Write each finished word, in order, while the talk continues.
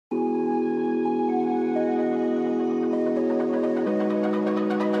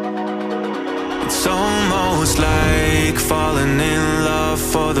almost like falling in love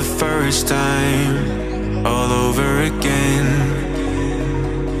for the first time, all over again.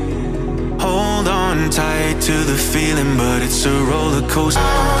 Hold on tight to the feeling, but it's a roller coaster.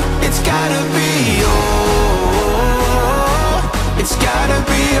 It's gotta be all, it's gotta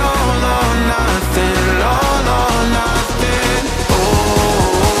be all or nothing, all or nothing. Oh,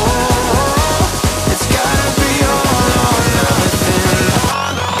 it's gotta be all or nothing,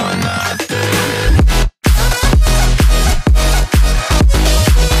 all or nothing.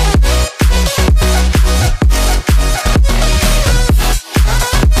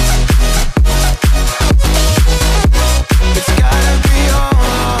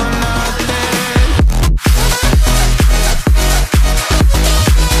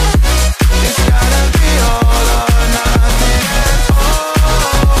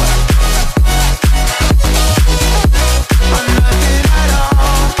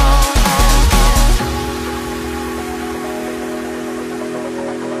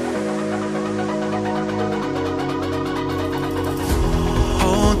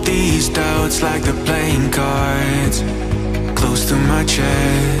 These doubts like the playing cards close to my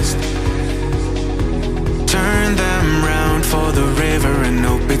chest. Turn them round for the river and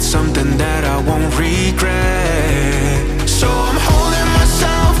hope it's something that I won't regret. So I'm holding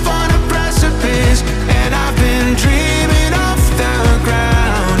myself on a precipice, and I've been dreaming off the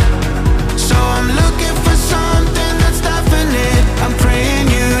ground. So I'm looking for something that's definite. I'm praying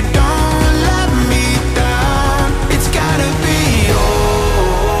you don't let me down. It's gotta be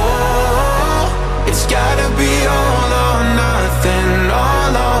it's gotta be all or nothing,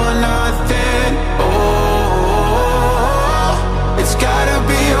 all or nothing. Oh, it's gotta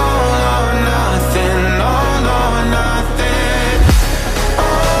be all or nothing, all or nothing. Oh,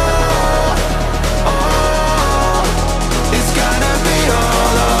 oh, it's gotta be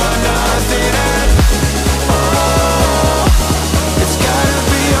all or nothing. Oh, it's gotta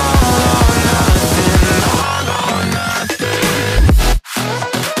be all or nothing, all or nothing.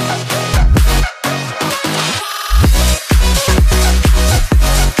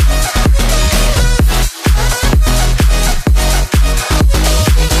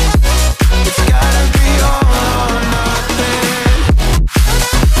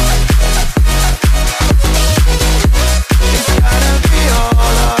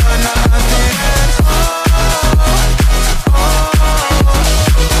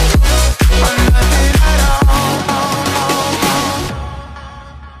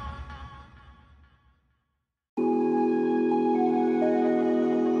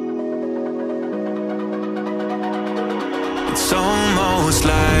 It's almost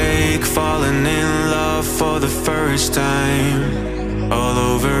like falling in love for the first time, all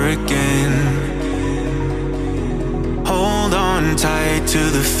over again. Hold on tight to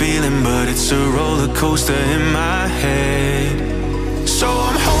the feeling, but it's a roller coaster in my head. So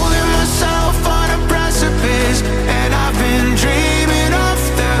I'm holding myself on a precipice, and I've been dreaming off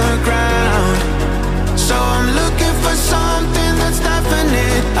the ground. So I'm looking for something that's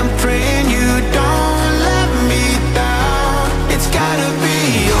definite. I'm praying you don't let me down. It's gotta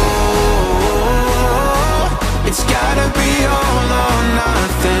be all, it's gotta be all or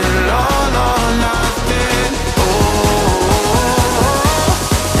nothing, all or nothing. Oh,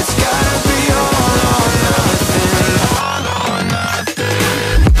 it's gotta be all or nothing, all or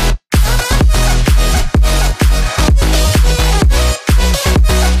nothing.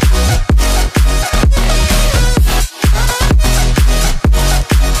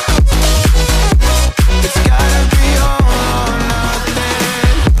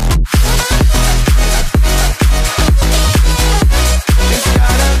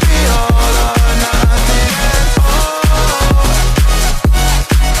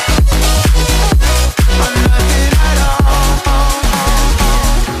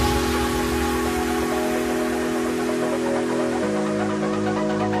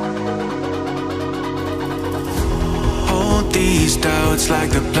 These doubts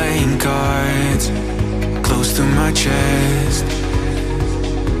like the playing cards close to my chest.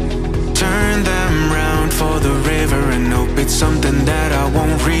 Turn them round for the river and hope it's something that I won't